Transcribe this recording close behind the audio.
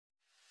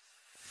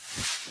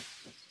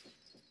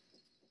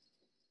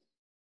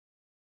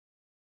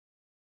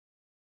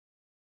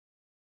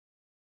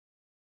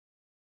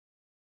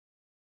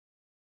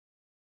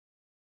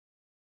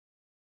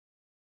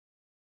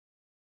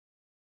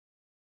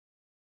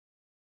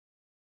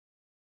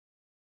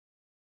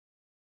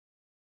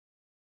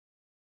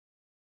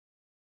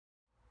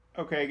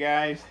Okay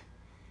guys,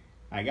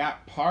 I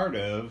got part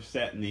of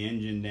setting the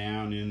engine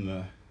down in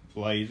the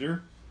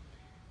Blazer,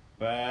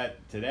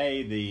 but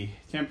today the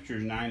temperature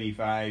is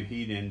 95,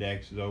 heat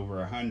index is over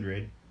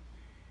 100.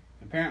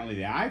 Apparently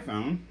the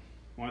iPhone,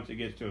 once it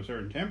gets to a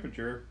certain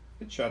temperature,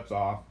 it shuts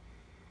off,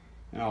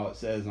 and all it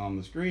says on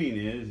the screen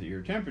is that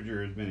your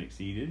temperature has been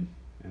exceeded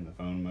and the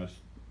phone must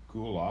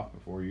cool off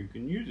before you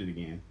can use it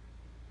again.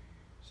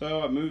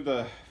 So I moved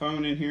the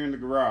phone in here in the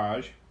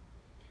garage.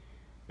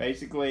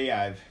 Basically,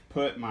 I've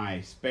put my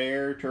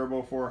spare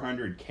Turbo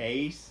 400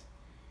 case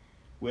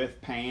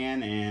with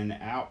pan and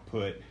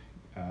output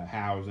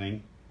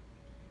housing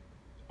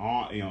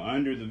on,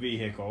 under the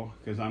vehicle,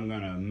 because I'm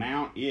going to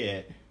mount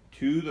it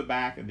to the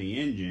back of the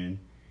engine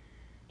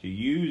to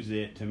use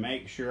it to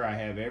make sure I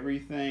have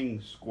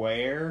everything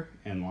square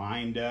and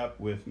lined up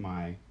with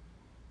my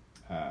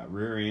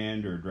rear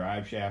end or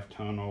drive shaft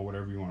tunnel,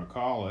 whatever you want to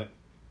call it,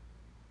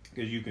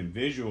 because you can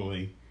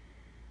visually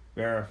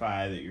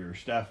verify that your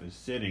stuff is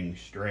sitting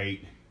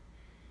straight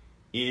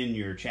in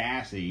your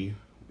chassis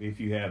if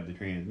you have the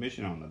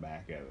transmission on the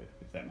back of it,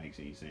 if that makes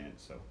any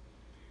sense. So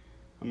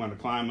I'm going to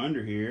climb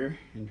under here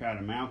and try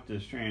to mount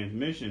this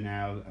transmission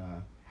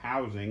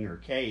housing or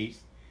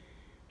case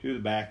to the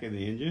back of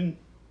the engine.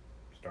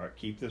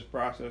 Keep this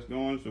process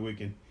going so we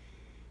can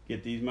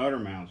get these motor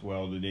mounts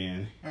welded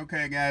in.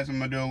 Okay guys, I'm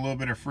going to do a little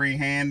bit of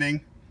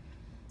free-handing.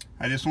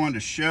 I just wanted to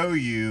show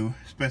you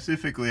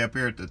specifically up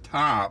here at the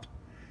top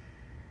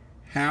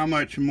how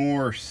much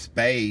more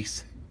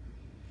space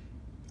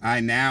I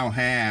now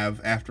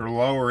have after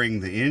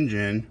lowering the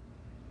engine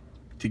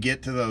to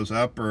get to those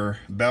upper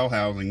bell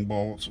housing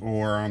bolts,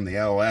 or on the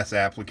LS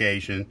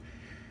application,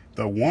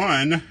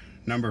 the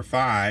number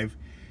 5,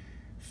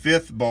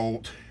 5th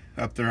bolt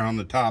up there on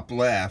the top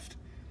left.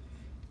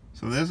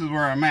 So this is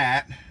where I'm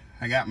at.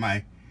 I got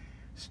my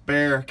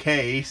spare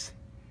case.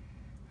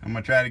 I'm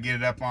gonna try to get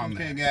it up on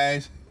there. Okay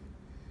guys,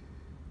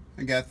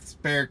 I got the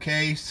spare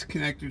case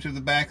connected to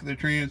the back of the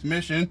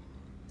transmission,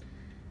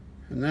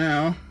 and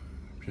now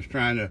I'm just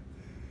trying to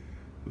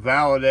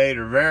validate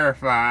or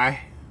verify.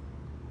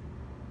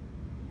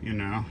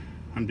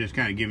 I'm just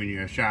kind of giving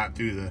you a shot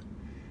through the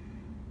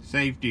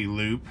safety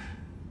loop.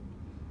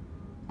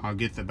 I'll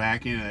get the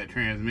back end of that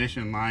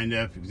transmission lined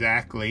up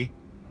exactly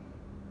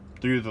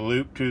through the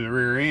loop to the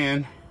rear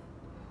end,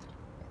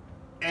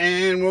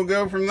 and we'll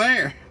go from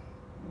there.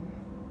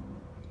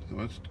 So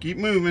let's keep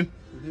moving.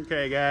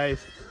 Okay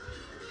guys,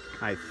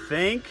 I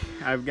think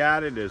I've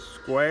got it as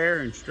square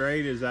and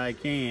straight as I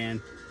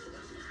can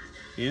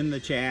in the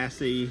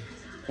chassis,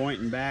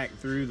 pointing back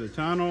through the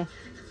tunnel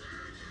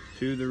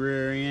to the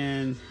rear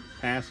end,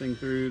 passing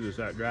through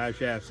the drive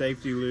shaft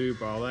safety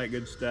loop, all that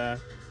good stuff.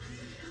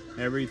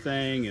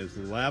 Everything is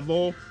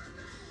level,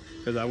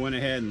 because I went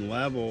ahead and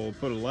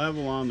put a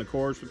level on the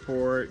core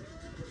support,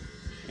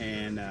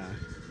 and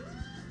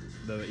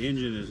the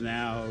engine is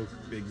now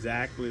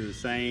exactly the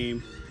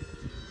same.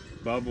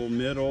 Bubble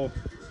middle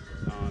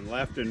on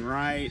left and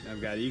right.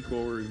 I've got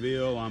equal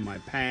reveal on my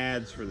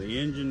pads for the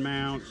engine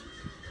mounts.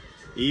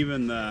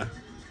 Even the,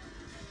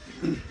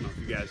 I don't know if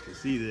you guys can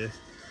see this,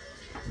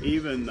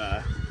 even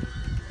the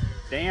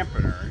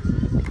dampener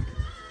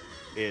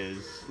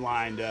is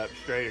lined up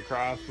straight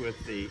across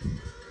with the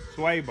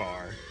sway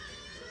bar.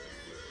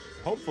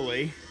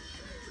 Hopefully,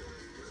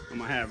 I'm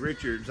gonna have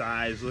Richard's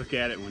eyes look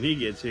at it when he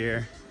gets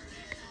here.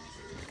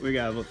 We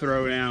gotta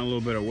throw down a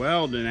little bit of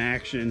welding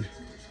action.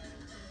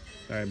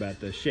 Sorry about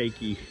the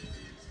shaky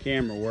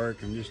camera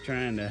work. I'm just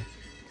trying to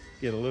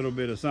get a little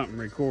bit of something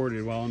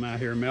recorded while I'm out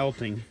here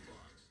melting.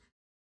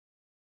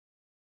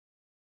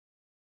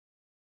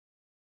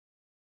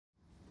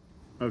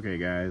 Okay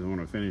guys, I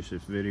want to finish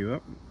this video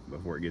up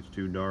before it gets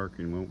too dark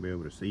and won't be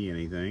able to see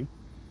anything.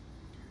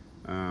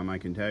 I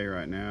can tell you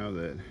right now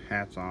that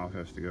hats off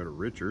has to go to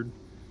Richard,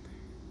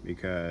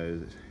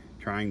 because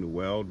trying to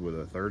weld with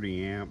a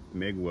 30 amp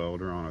MIG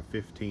welder on a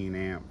 15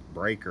 amp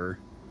breaker,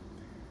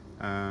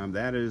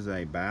 that is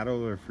a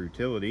battle of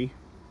futility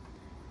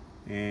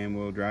and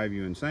will drive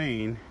you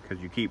insane,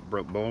 because you keep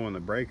blowing the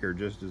breaker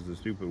just as the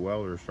stupid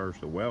welder starts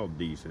to weld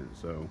decent.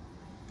 So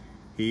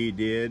he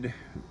did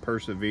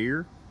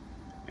persevere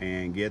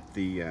and get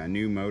the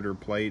new motor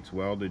plates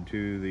welded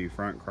to the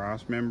front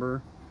cross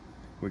member.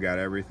 We got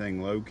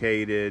everything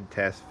located,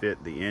 test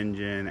fit the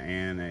engine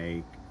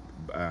and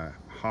a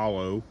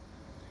hollow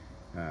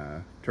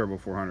Turbo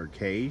 400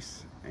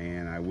 case,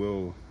 and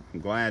I'm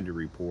glad to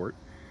report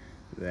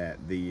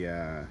that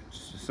the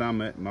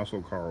Summit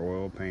muscle car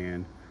oil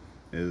pan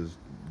is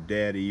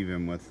dead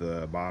even with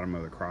the bottom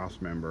of the cross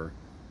member.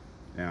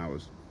 And I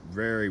was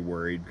very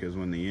worried, because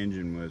when the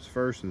engine was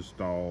first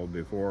installed,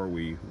 before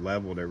we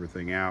leveled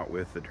everything out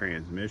with the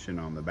transmission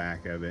on the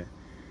back of it,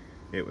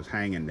 it was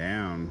hanging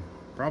down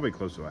probably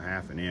close to a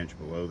 ½ inch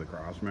below the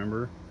cross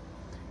member,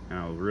 and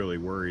I was really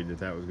worried that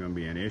that was going to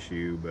be an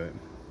issue. But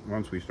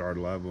once we started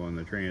leveling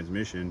the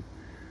transmission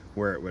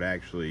where it would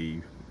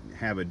actually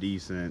have a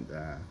decent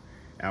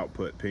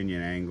output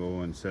pinion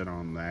angle and sit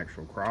on the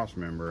actual cross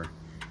member,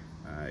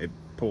 it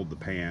pulled the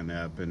pan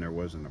up and there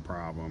wasn't a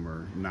problem,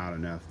 or not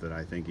enough that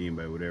I think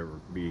anybody would ever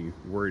be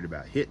worried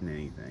about hitting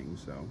anything.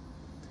 So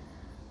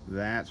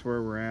that's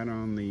where we're at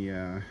on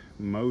the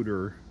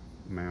motor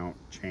mount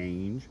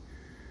change.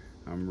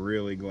 I'm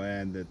really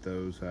glad that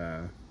those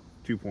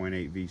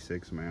 2.8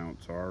 V6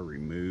 mounts are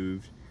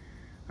removed.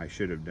 I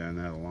should have done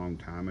that a long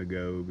time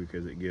ago,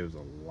 because it gives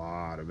a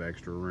lot of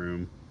extra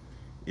room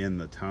in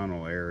the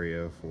tunnel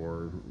area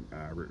for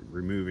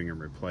removing and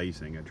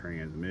replacing a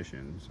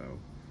transmission. So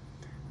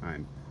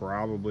I'm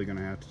probably going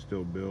to have to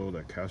still build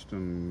a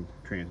custom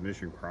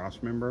transmission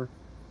crossmember,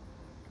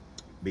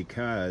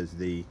 because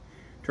the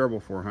Turbo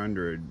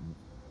 400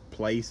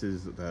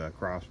 places the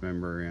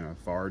crossmember in a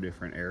far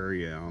different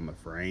area on the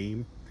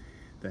frame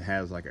that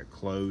has like a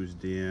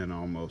closed in,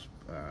 almost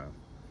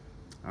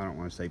I don't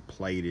want to say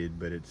plated,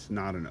 but it's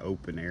not an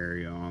open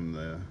area on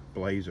the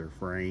Blazer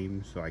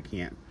frame, so I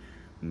can't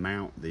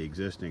mount the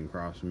existing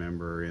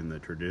crossmember in the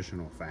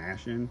traditional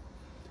fashion.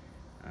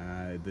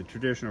 The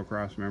traditional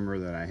crossmember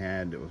that I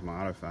had that was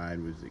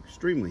modified was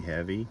extremely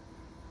heavy,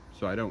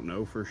 so I don't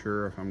know for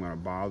sure if I'm going to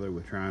bother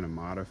with trying to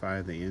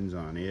modify the ends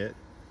on it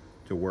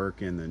to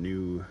work in the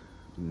new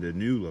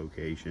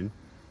location,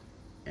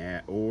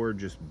 or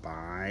just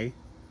buy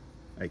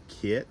a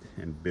kit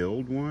and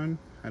build one.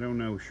 I don't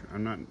know.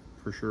 I'm not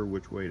for sure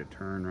which way to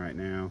turn right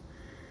now.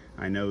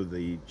 I know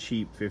the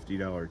cheap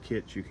 $50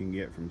 kits you can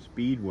get from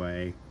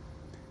Speedway,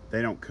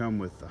 they don't come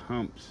with the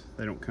humps.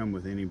 They don't come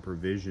with any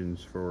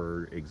provisions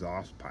for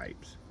exhaust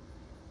pipes,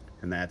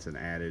 and that's an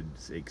added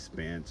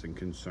expense and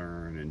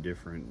concern, and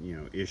different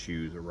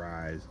issues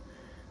arise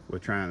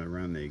with trying to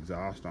run the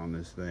exhaust on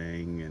this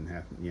thing, and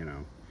have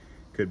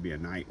could be a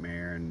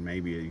nightmare, and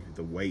maybe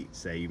the weight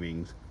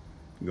savings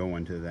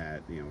going to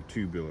that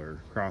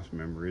tubular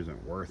crossmember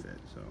isn't worth it.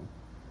 So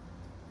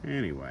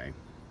anyway,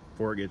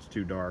 before it gets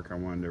too dark, I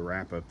wanted to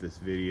wrap up this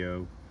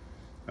video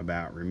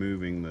about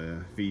removing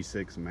the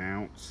V6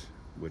 mounts,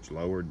 which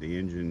lowered the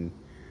engine,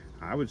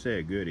 I would say,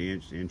 a good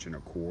inch and a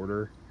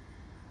quarter.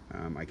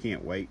 I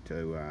can't wait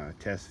to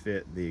test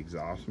fit the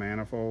exhaust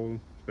manifold,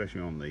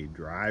 especially on the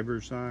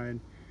driver's side,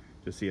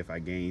 to see if I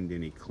gained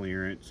any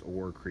clearance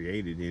or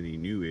created any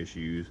new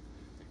issues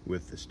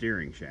with the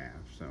steering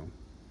shaft. So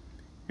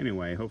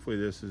anyway, hopefully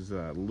this is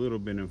a little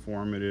bit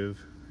informative,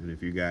 and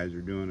if you guys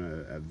are doing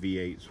a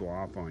V8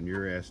 swap on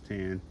your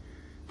S10,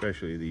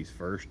 especially these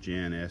first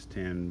gen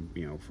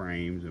S10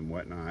 frames and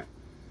whatnot,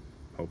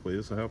 hopefully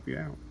this will help you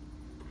out.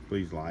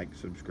 Please like,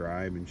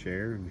 subscribe, and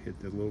share, and hit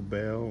the little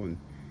bell, and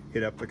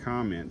hit up the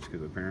comments,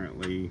 because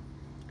apparently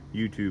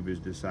YouTube has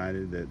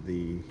decided that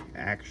the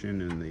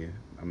action and the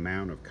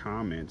amount of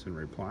comments and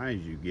replies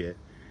you get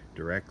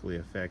directly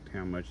affect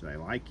how much they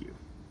like you.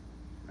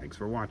 Thanks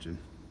for watching.